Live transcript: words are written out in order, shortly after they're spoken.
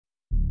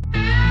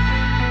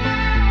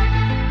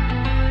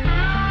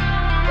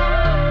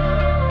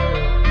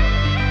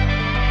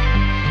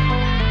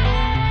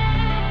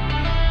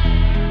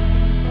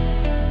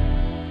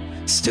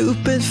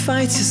Stupid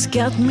fights just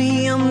got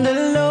me on the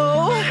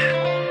low.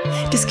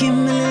 Just give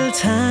me a little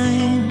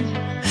time.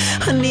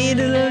 I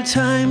need a little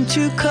time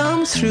to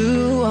come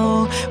through.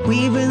 Oh,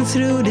 we've been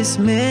through this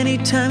many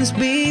times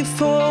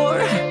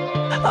before.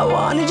 I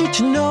wanted you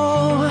to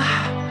know,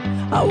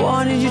 I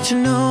wanted you to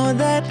know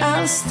that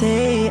I'll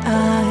stay.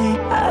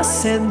 I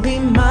said be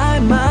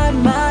my.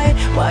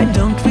 Why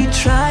don't we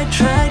try?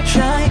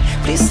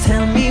 Please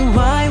tell me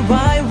why?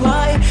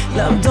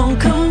 Love don't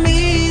come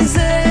easy.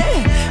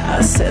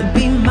 I said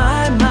be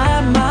my.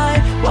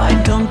 Why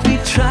don't we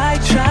try?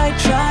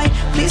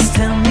 Please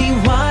tell me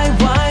why?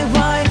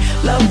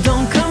 Love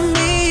don't come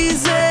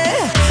easy.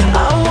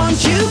 I want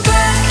you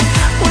back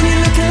when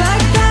you're looking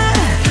like that.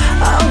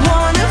 I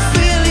wanna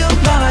feel your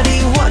body.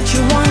 What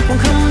you want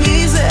won't come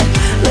easy.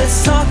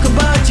 Let's talk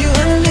about you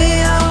and me.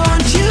 I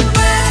want you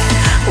back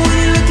when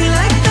you're looking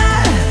like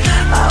that.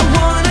 I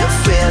wanna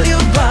feel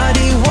your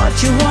body. What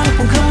you want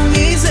won't come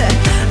easy.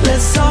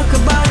 Let's talk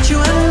about you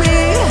and me.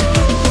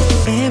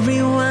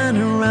 Everyone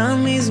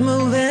around me's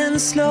moving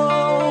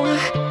slow,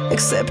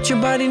 except your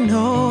body,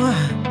 no.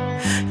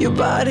 Your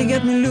body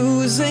got me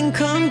losing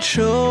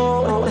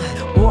control.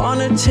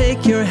 Wanna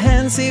take your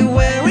hand, see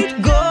where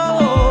it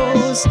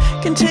goes.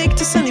 Can't take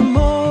this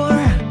anymore.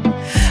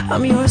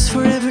 I'm yours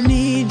forever,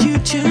 need you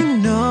to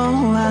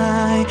know.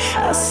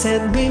 I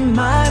said be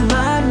my.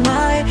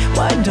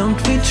 Why don't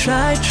we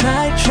try?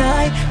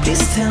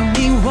 Please tell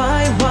me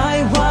why?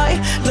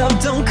 Love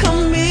don't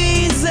come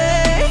easy.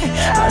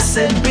 I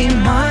said be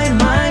my.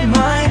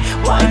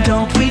 Why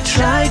don't we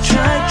try?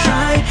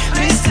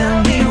 Please tell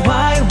me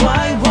why?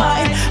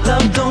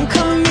 Love don't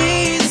come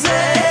easy.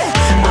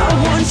 I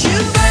want you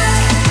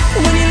back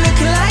when you're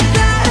looking like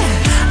that.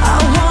 I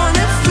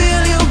wanna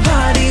feel your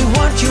body.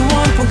 What you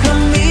want will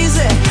come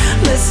easy.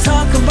 Let's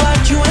talk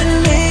about you and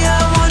me.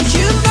 I want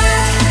you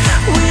back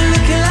when you're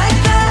looking like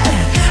that.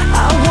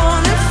 I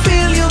wanna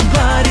feel your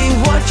body.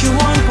 What you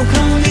want will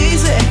come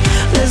easy.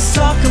 Let's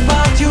talk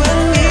about you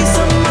and me.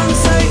 Some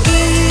months are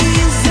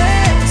easy,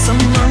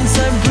 some months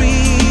are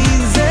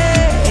breezy.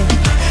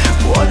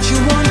 What you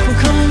want will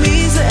come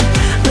easy.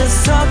 Let's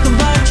talk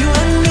about you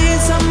and me.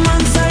 Some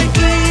months are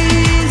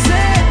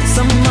easy,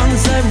 some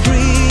months are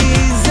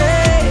breezy.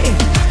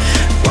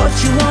 What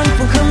you want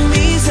will come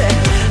easy.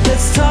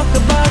 Let's talk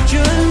about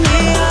you and me.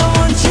 I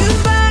want you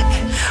back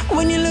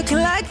when you're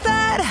looking like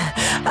that.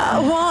 I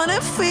wanna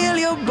feel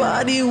your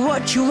body.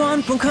 What you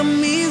want will come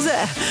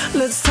easy.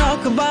 Let's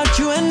talk about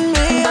you and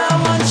me. I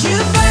want you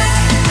back